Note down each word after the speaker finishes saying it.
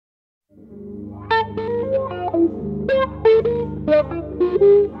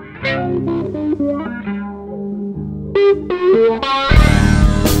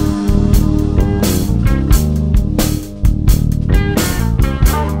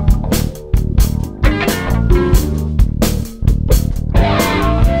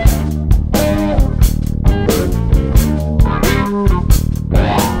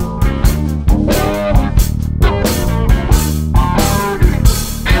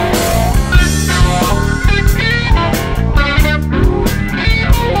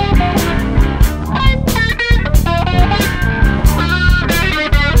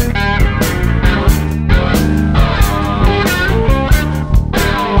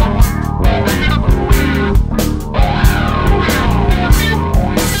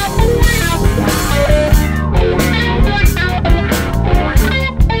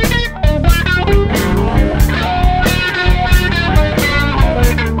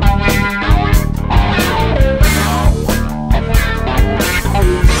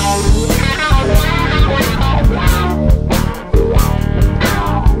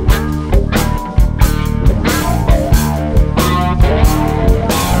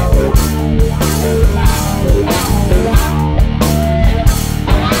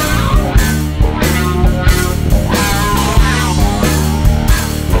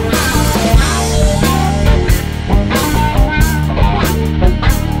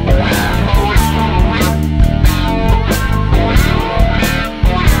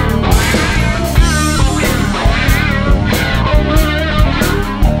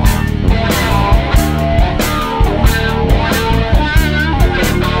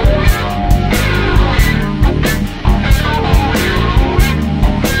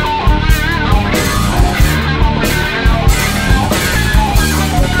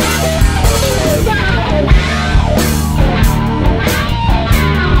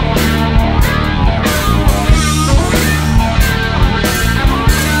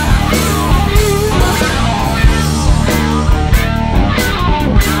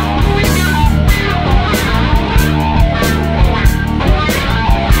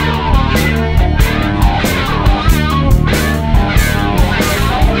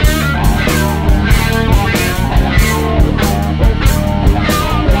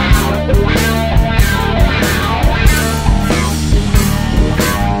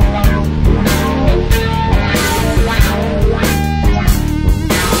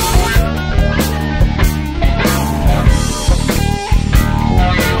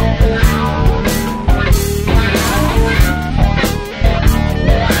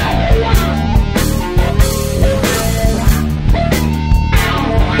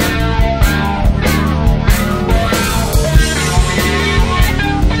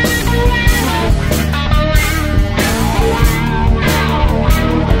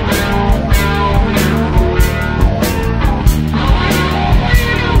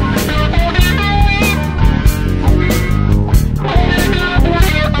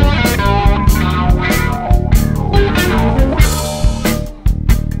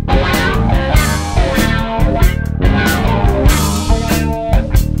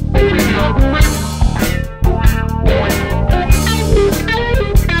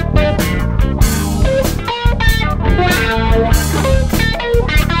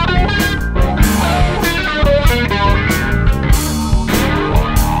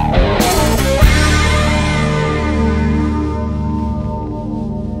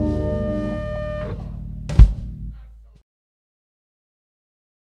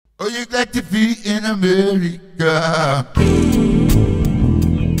Oh, you're glad to be in America.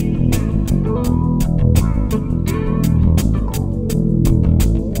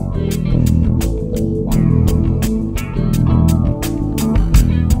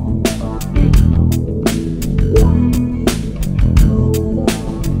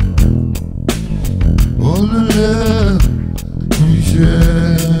 All the love we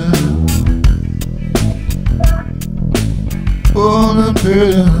share, all the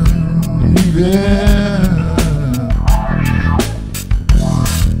pain we bear.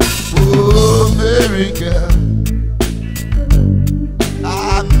 Oh, America,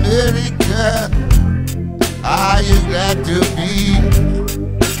 America, are you glad to be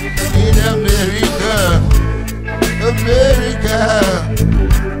in America? America,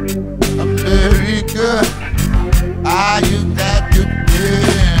 America, are you glad to be?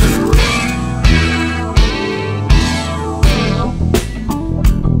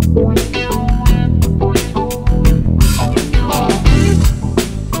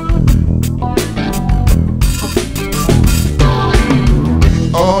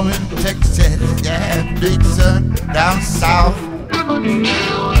 All in Texas, yeah, big sun down south.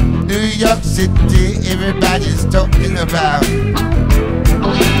 New York City, everybody's talking about. In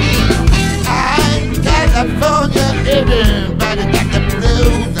California, everybody got the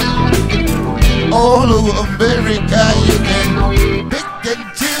blues. All over America, you can pick and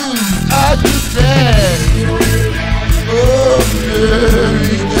choose. Are you sad? Oh,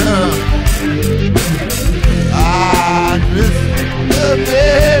 America. This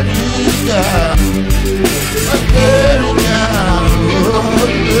America. America. Oh,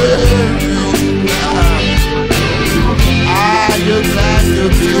 America. Are you glad to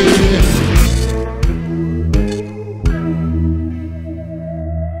be here?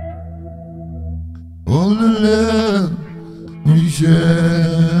 All the love we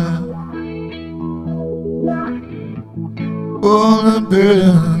share, all the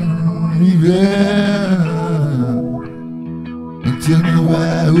burden we bear, and tell me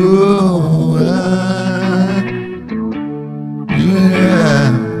why, oh, why, yeah.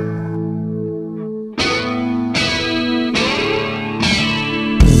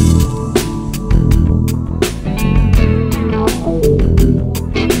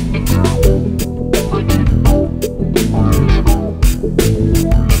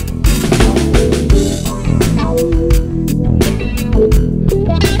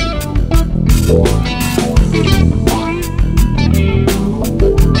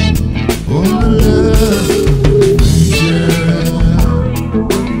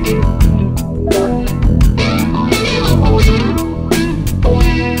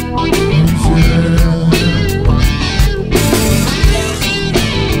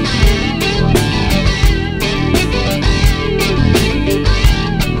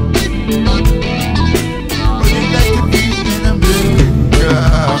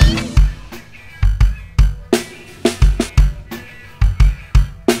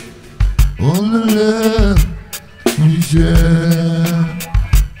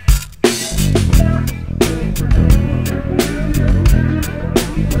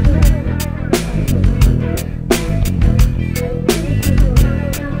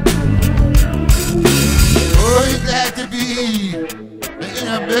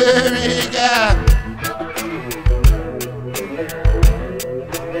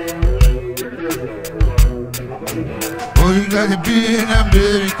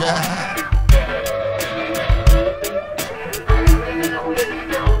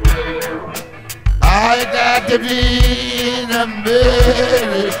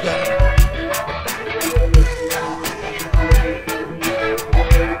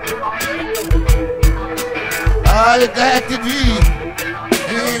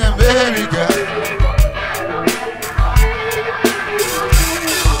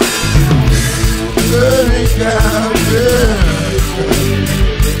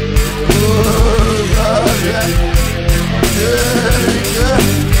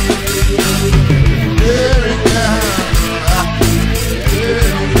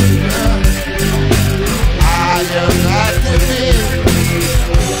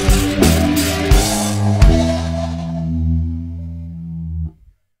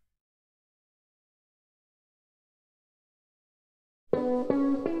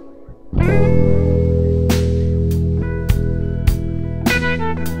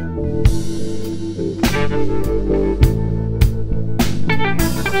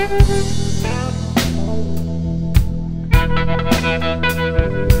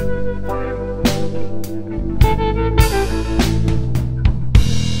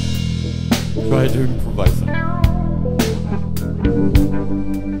 Try to improvise them.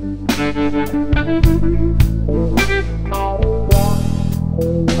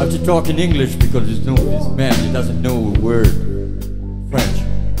 I have to talk in English because this man, he doesn't know a word French.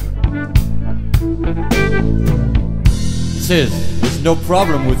 He says, there's no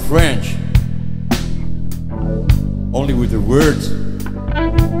problem with French, only with the words.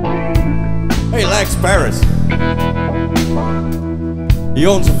 He likes Paris. He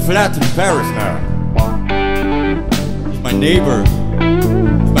owns a flat in Paris now. He's my neighbor.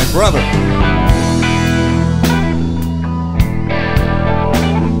 He's my brother.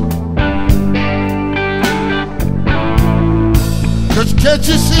 Can't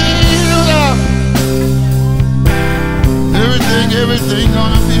you see, everything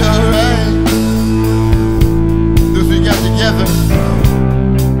gonna be alright if we got together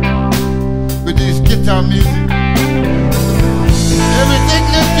with these guitar music. Everything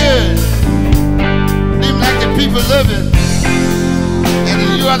looks good. Seems like the people love it, and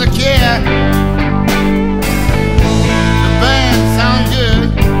you ought to care. The band sounds good.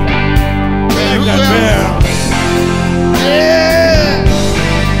 And who else? Yeah.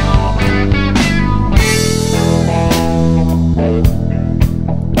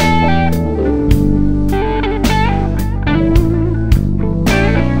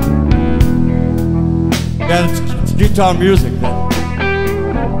 guitar music.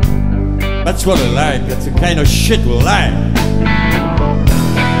 That's what I like. That's the kind of shit we like.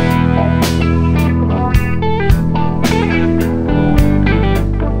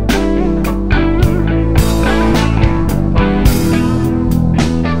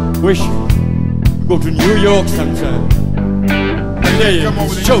 Wish we go to New York sometime. And there you go.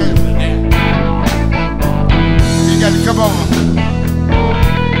 Show me. You got to come over.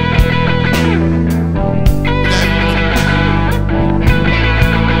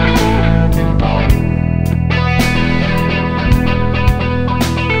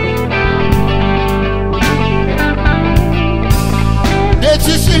 Did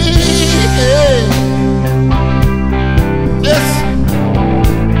you see? Yes.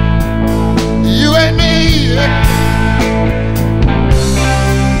 You and me,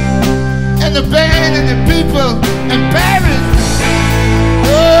 and the band and the people in Paris.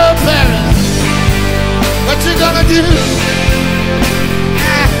 Oh, Paris, what you gonna do?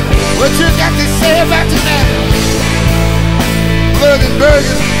 What you got to say about tonight? Blood and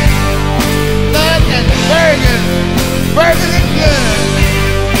burgers, blood and burgers, burgers and blood.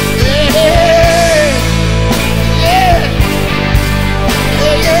 Yeah, yeah,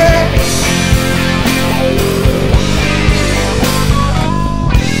 yeah, yeah.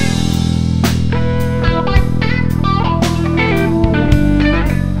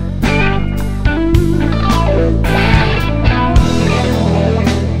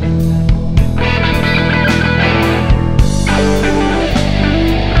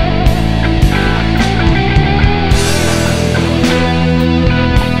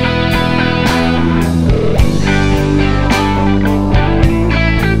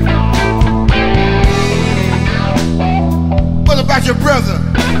 Your brother,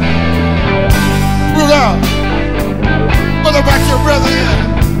 Rodolphe. What about your brother?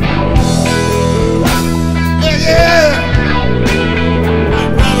 Yeah, yeah. My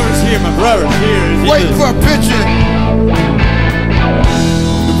brother's here. My brother's here. Waiting for a picture.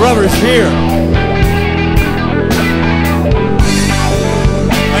 The brother's here.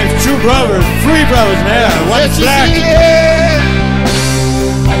 I have two brothers, three brothers now. One's black. Yeah.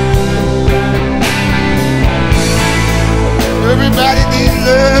 Everybody needs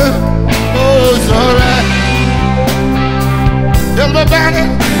love. Oh, it's alright. Tell me about it.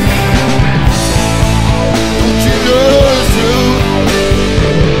 Don't you know it's true?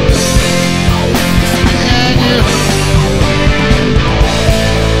 And you.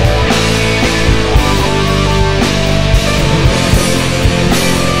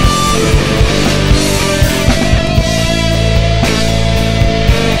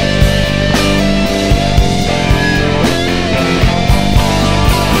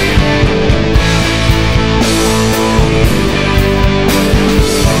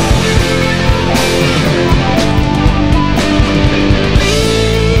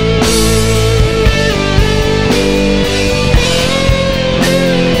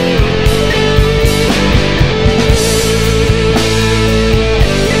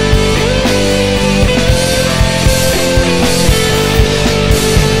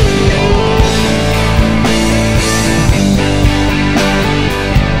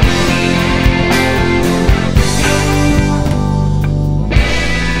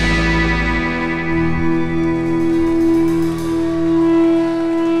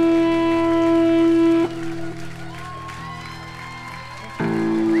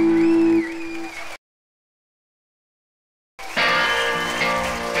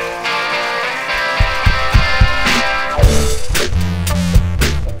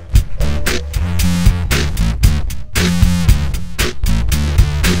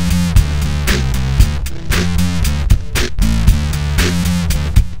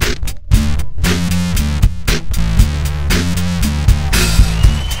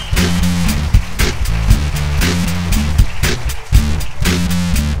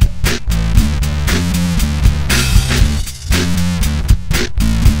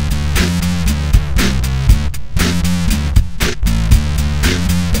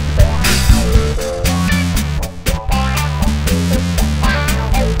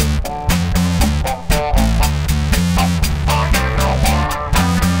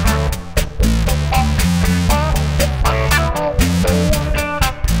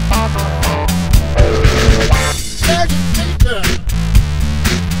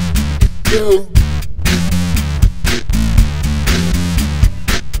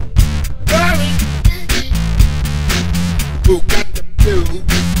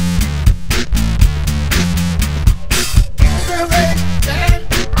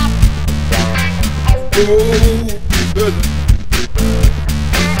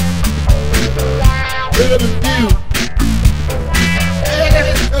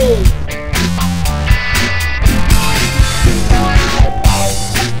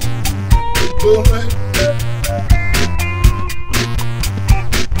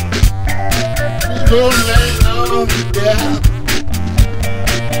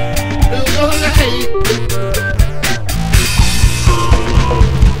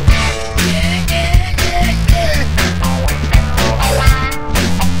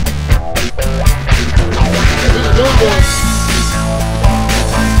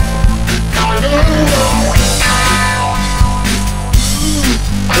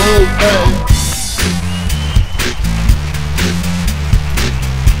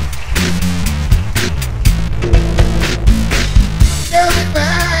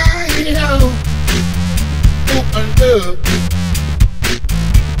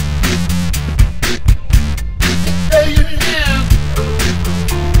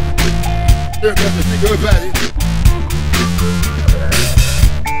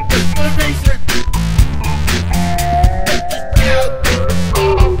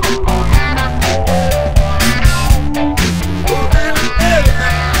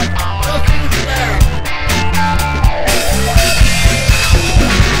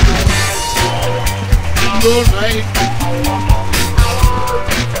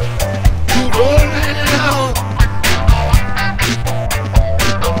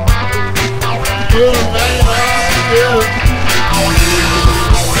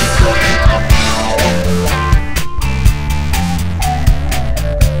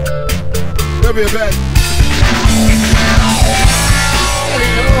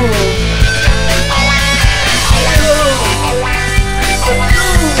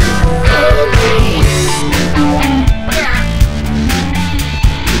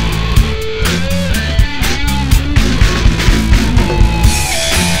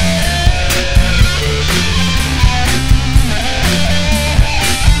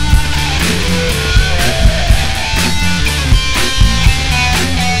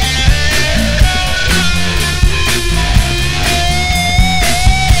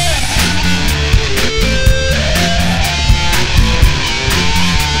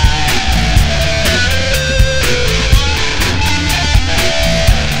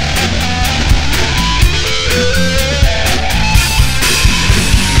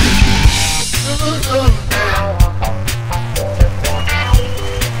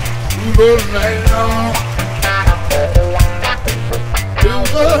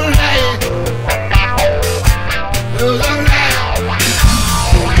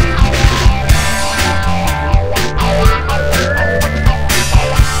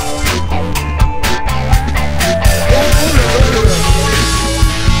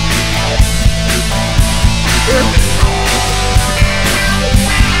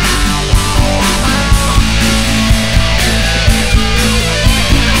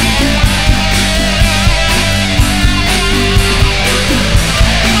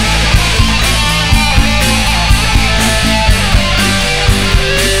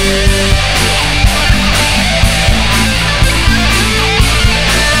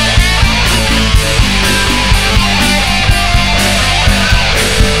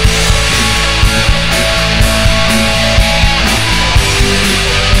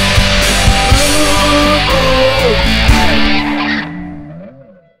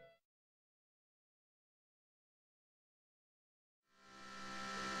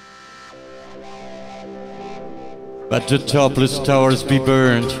 But the topless towers be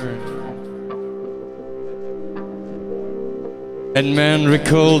burned, and men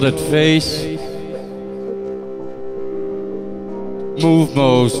recall that face. Move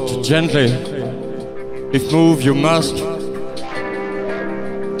most gently, if move you must,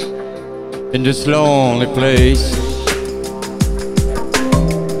 in this lonely place.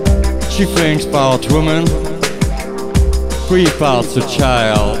 She thinks part woman, 3 parts a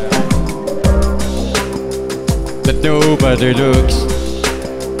child, that nobody looks.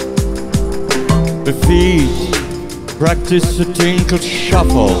 The feet practice a tinkle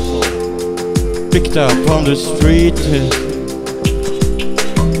shuffle, picked up on the street.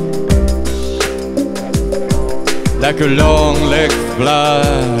 Like a long-legged fly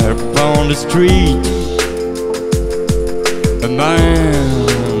upon the street, a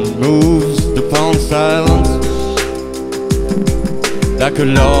man moves upon silence. Like a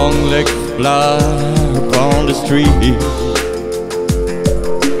long-legged fly upon the street.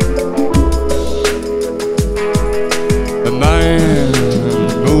 A man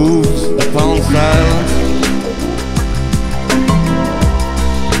moves upon silence.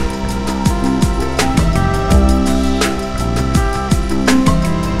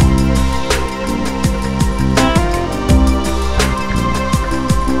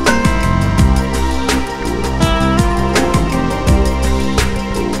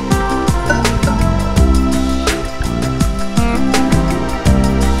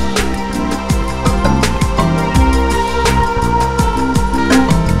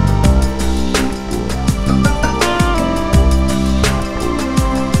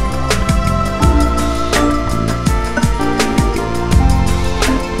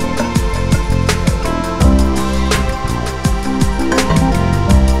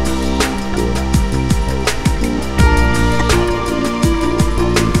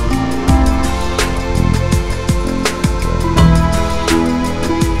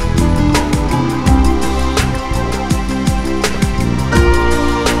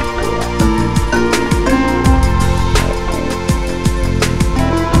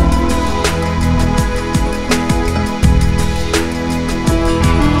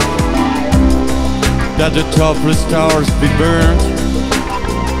 that the topless stars be burnt,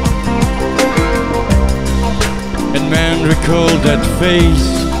 and men recall that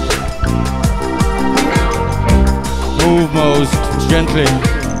face. Move most gently,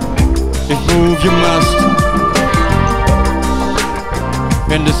 if move you must,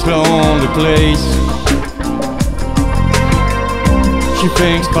 in this lonely place. She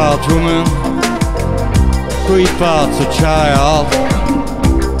thinks part woman, 3 parts a child,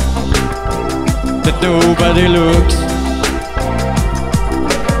 that nobody looks.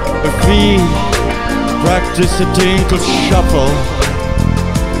 Her feet practice a tinkle shuffle,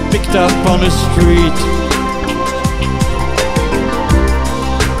 picked up on the street.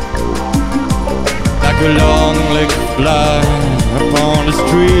 Like a long-legged fly upon the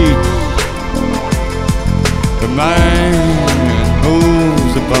street, the mind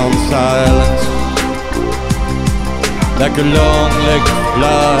moves upon silence. Like a long-legged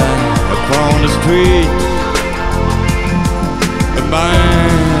fly upon the street, the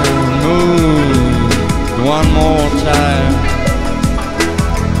mind moves one more time.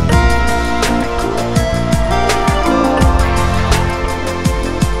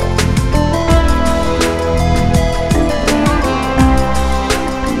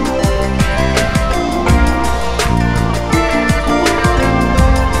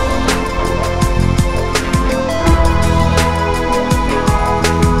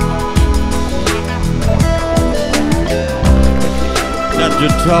 The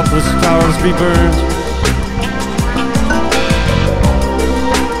topless stars be burned,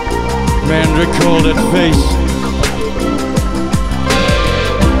 men recall that face.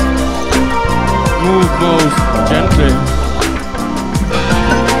 Move most gently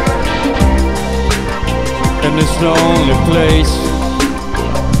in this lonely place.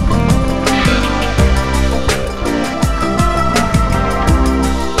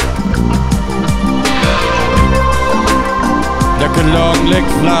 Like a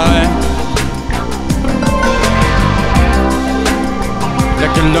long-legged fly,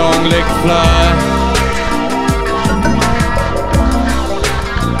 like a long-legged fly,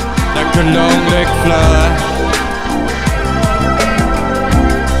 like a long-legged fly.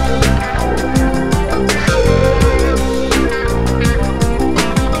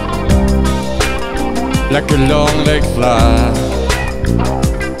 Like a long-legged fly.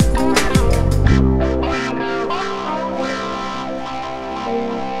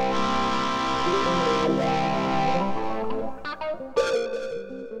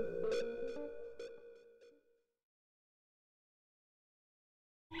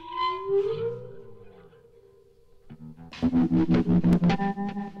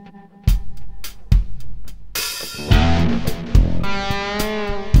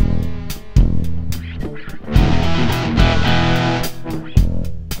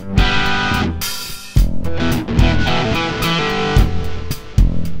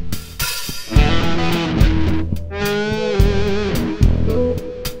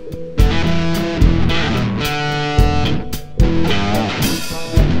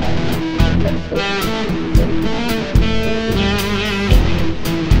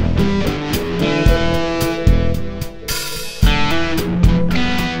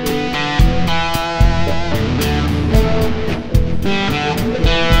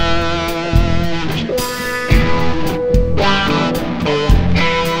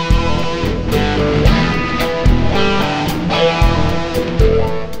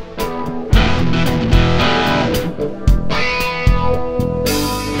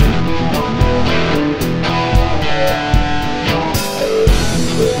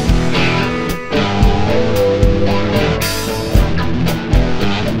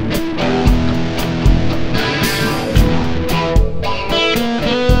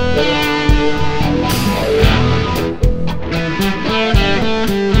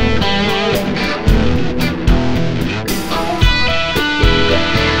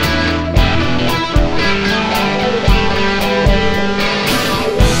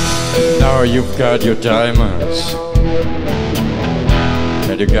 You've got your diamonds,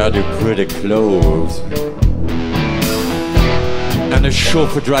 and you got your pretty clothes, and the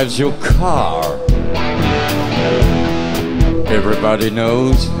chauffeur drives your car. Everybody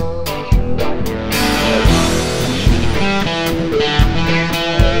knows.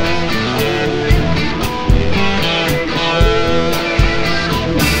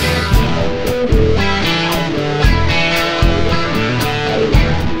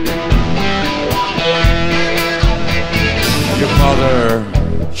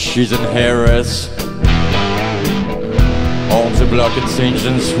 She's in Harris, on the block in St.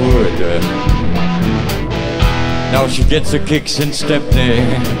 John's Wood. Now she gets her kicks in Stepney,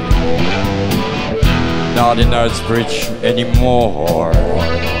 not in Uxbridge anymore.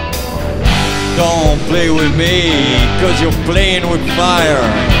 Don't play with me, cause you're playing with fire.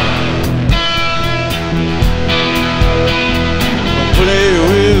 Don't play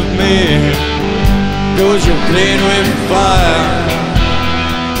with me, cause you're playing with fire.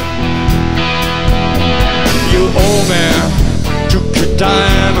 You owe me, took your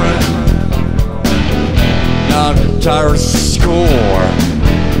diamond, now the entire score.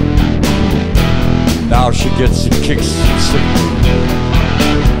 Now she gets the kicks,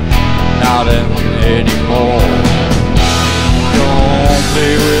 not anymore. Don't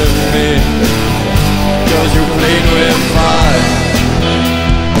play with me, cause you're playing with fire.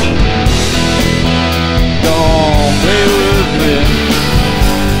 Don't play with me,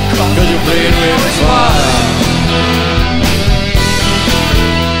 cause you're playing with fire.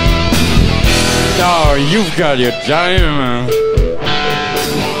 Now you've got your diamond,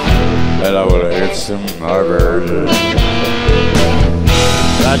 and I will hit some other.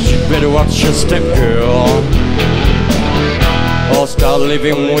 That you better watch your step, girl, or start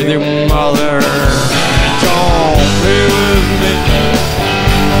living with your mother. Don't play with me,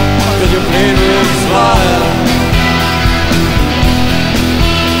 cause you're playing with fire.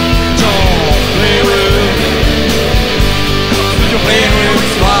 Don't play with me, cause you're playing with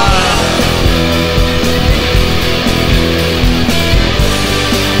fire.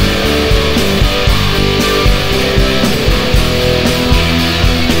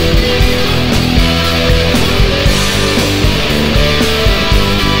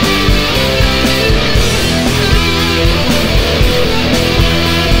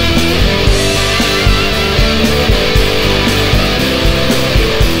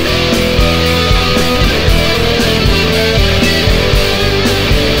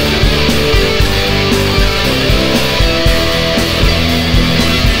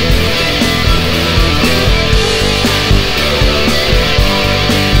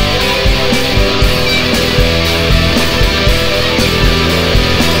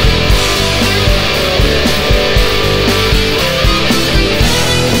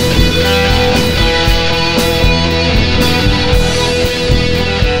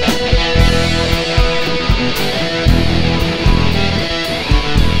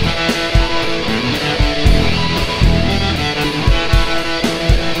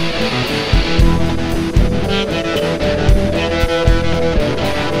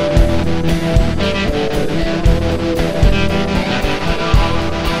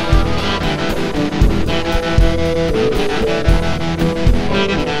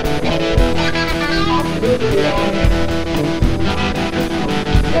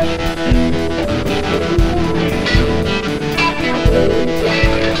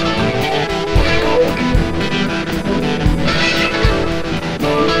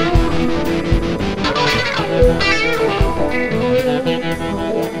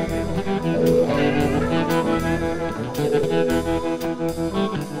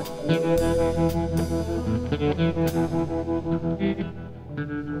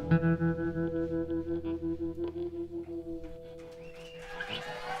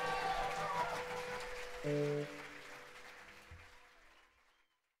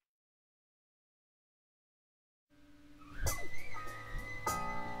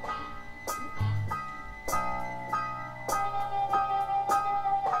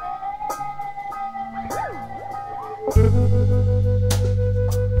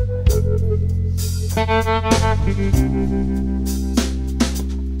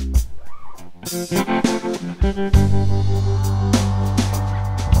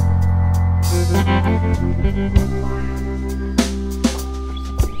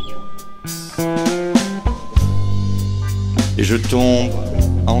 Et je tombe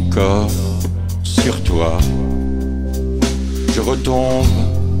encore sur toi. Je retombe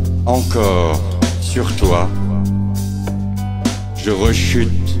encore sur toi. Je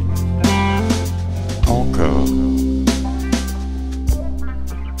rechute encore.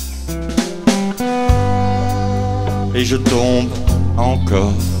 Et je tombe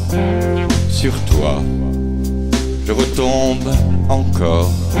encore sur toi. Je retombe encore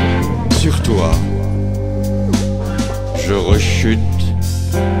sur toi. Je rechute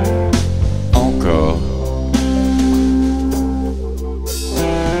encore.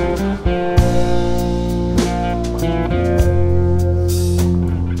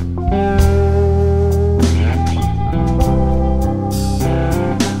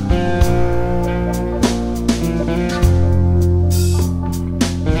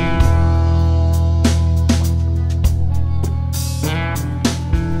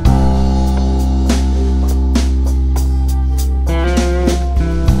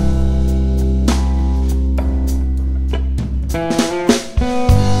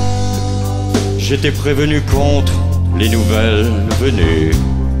 J'étais prévenu contre les nouvelles venues.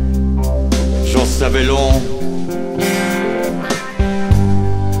 J'en savais long,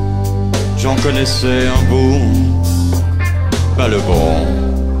 j'en connaissais un bout, pas le bon.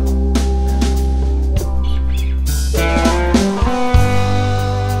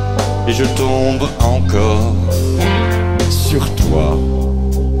 Et je tombe encore sur toi.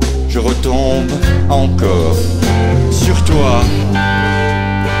 Je retombe encore sur toi.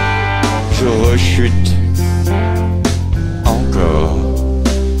 Je rechute encore.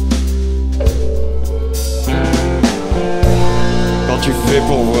 Quand tu fais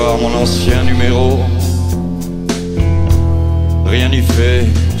pour voir mon ancien numéro, rien n'y fait,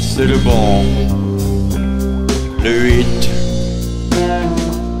 c'est le bon. Le 8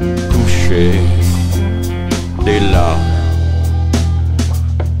 couché dès là.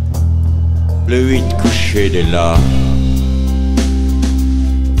 Le 8 couché dès là.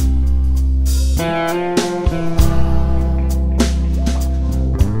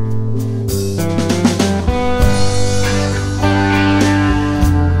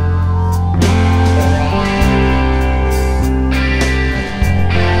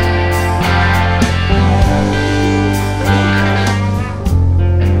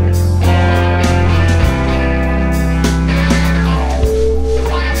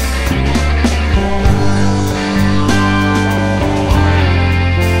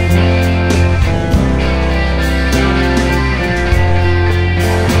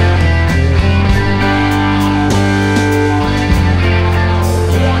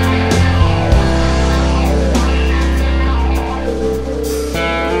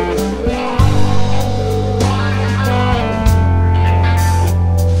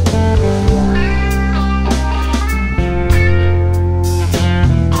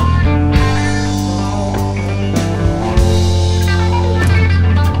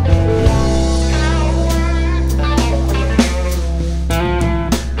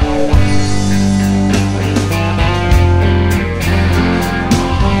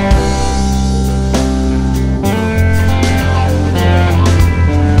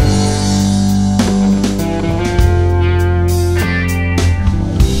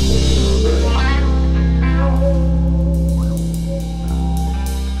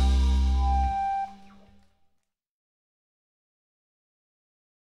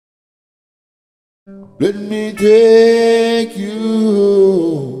 Let me take you.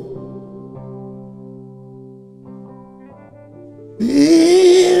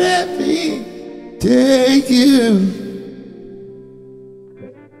 Let me take you.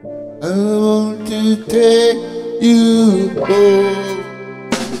 I want to take you home.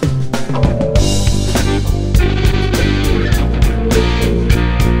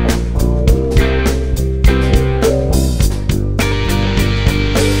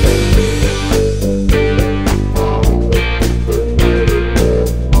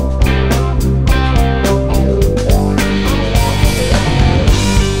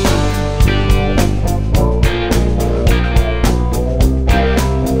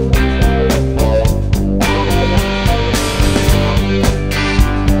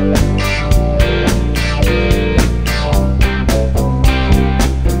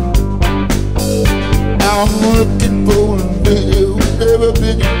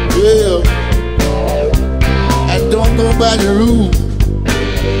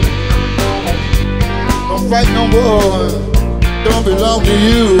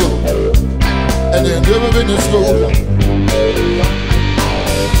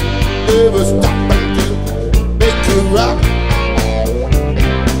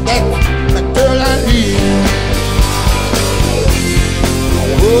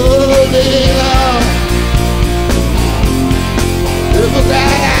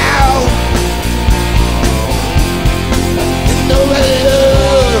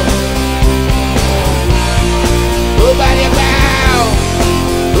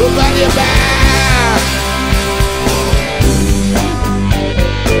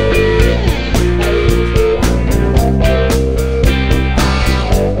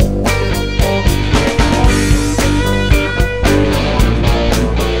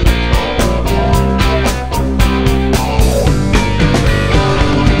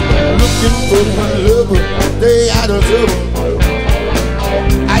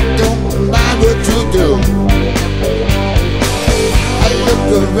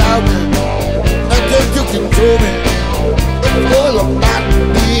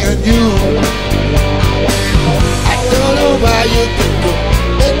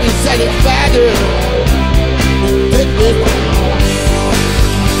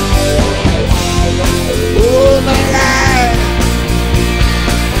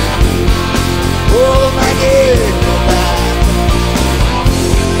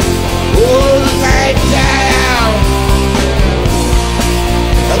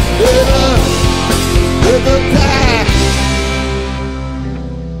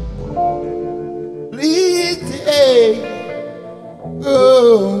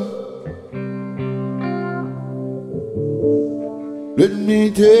 Let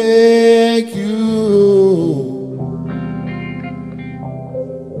me take you.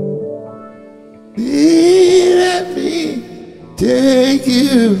 Let me take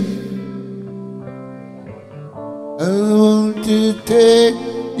you. I want to take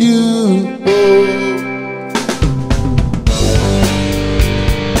you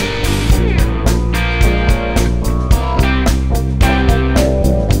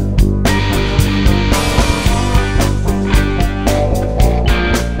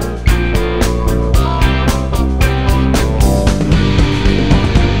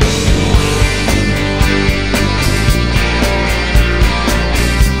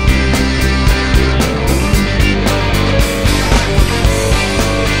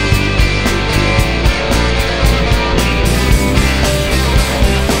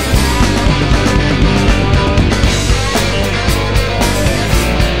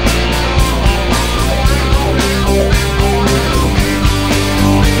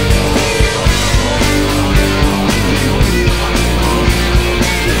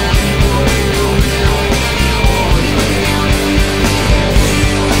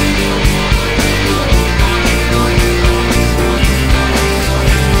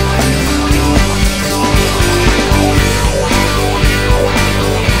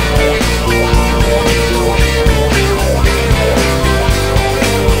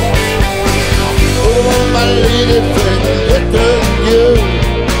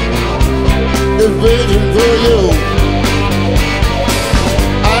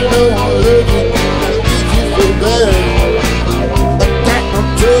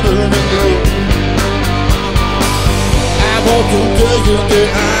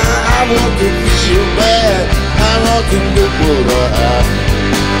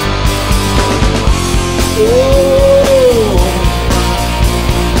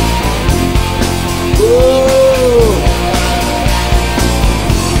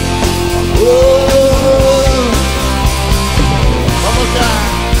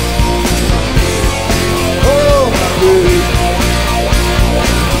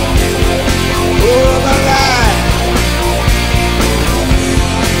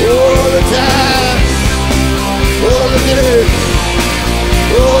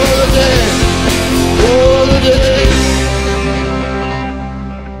home.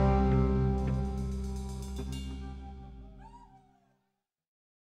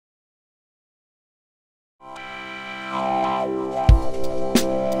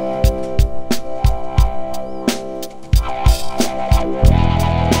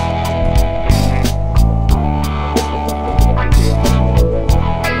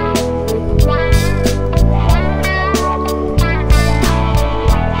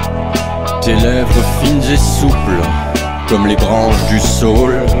 Tes lèvres fines et souples, comme les branches du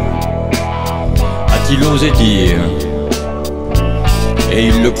saule, a-t-il osé dire, et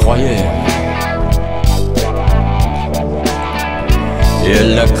il le croyait, et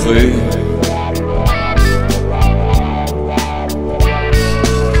elle l'a cru.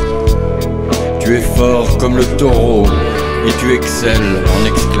 Tu es fort comme le taureau, et tu excelles en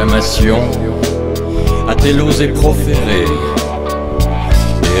exclamations, a-t-elle osé proférer?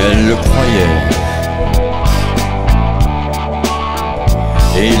 Et elle le croyait,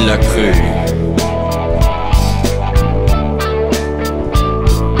 et il l'a cru.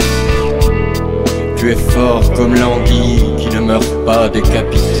 Tu es fort comme l'anguille qui ne meurt pas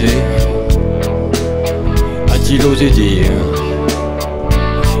décapitée, a-t-il osé dire,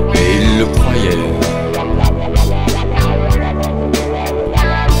 et il le croyait.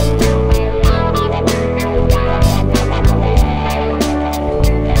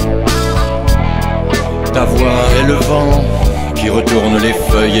 Ta voix est le vent qui retourne les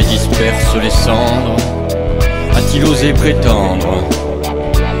feuilles et disperse les cendres, a-t-il osé prétendre,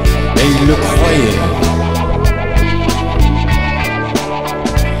 et il le croyait,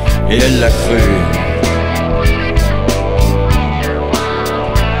 et elle l'a cru.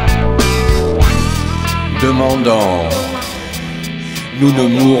 Demandant, nous ne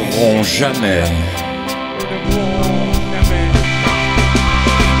mourrons jamais,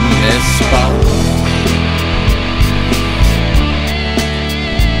 n'est-ce pas?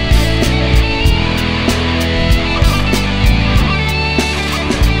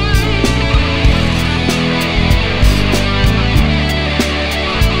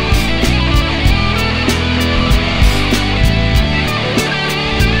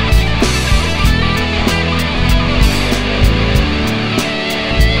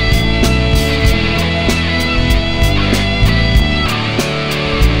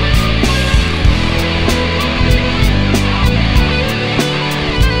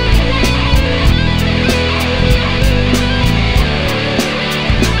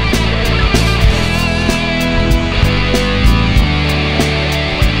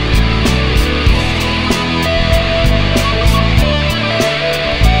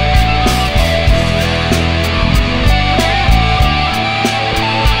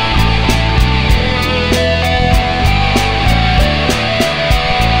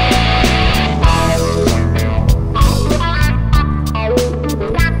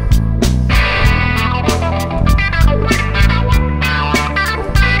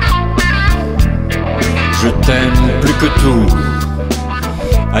 que tout,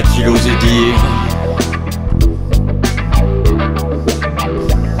 a-t-il osé dire?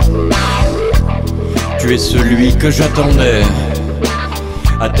 Tu es celui que j'attendais,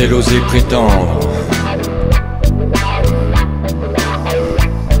 a-t-elle osé prétendre?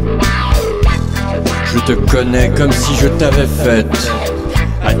 Je te connais comme si je t'avais faite,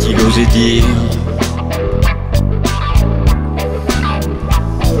 a-t-il osé dire?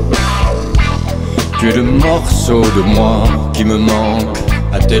 Tu es le morceau de moi qui me manque,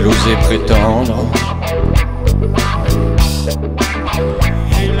 a-t-elle osé prétendre?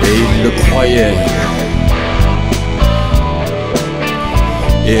 Et il le croyait,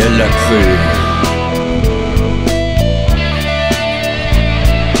 et elle l'a cru.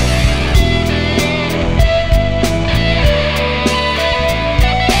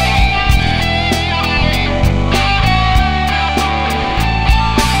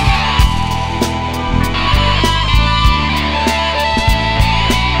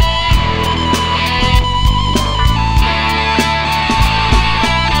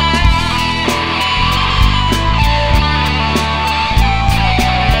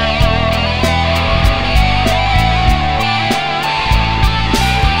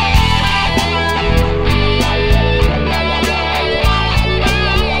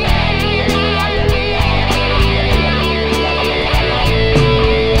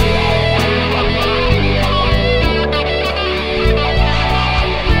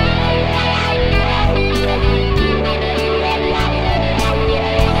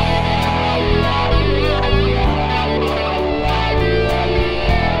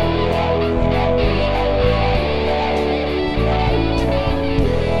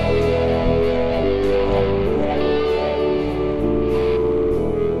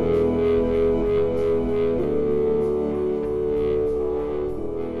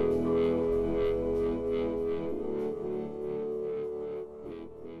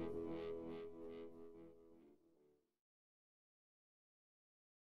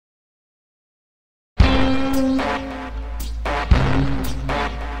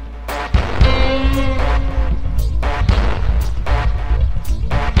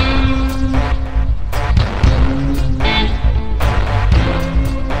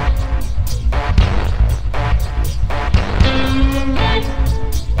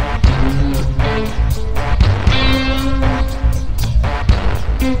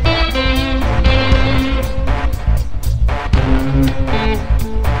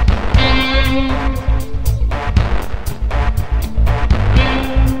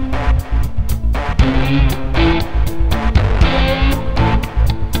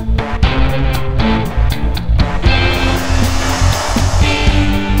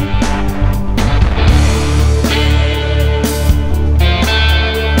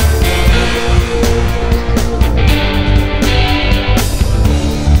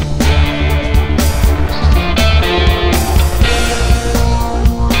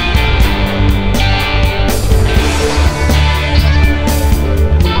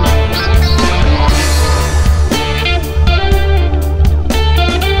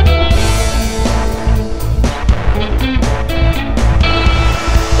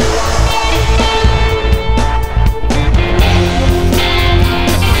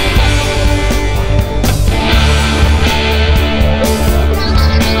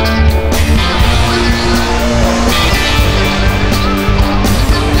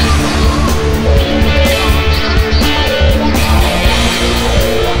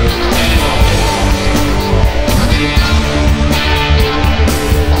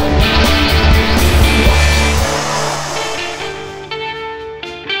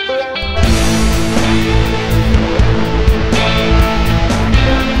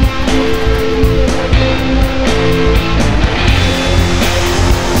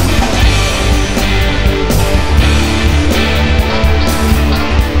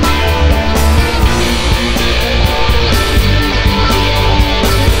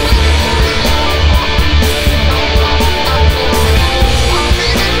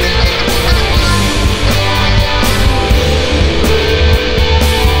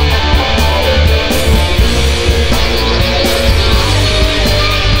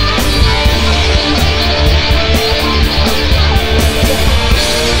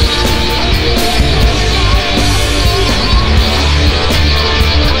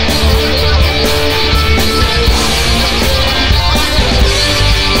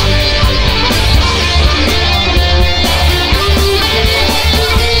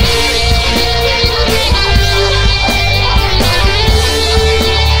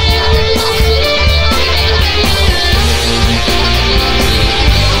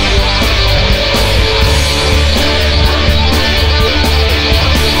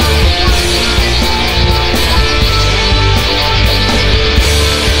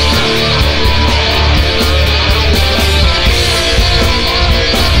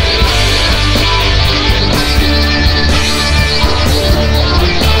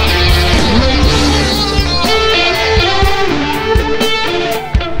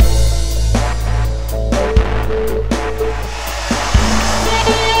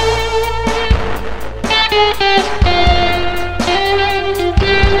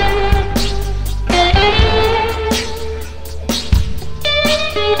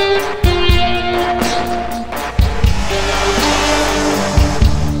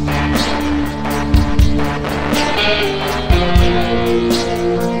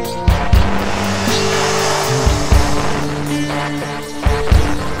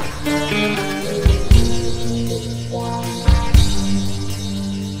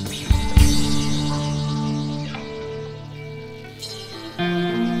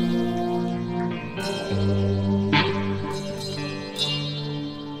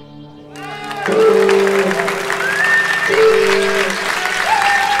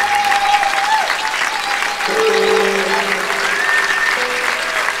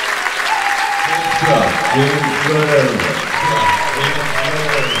 Joël.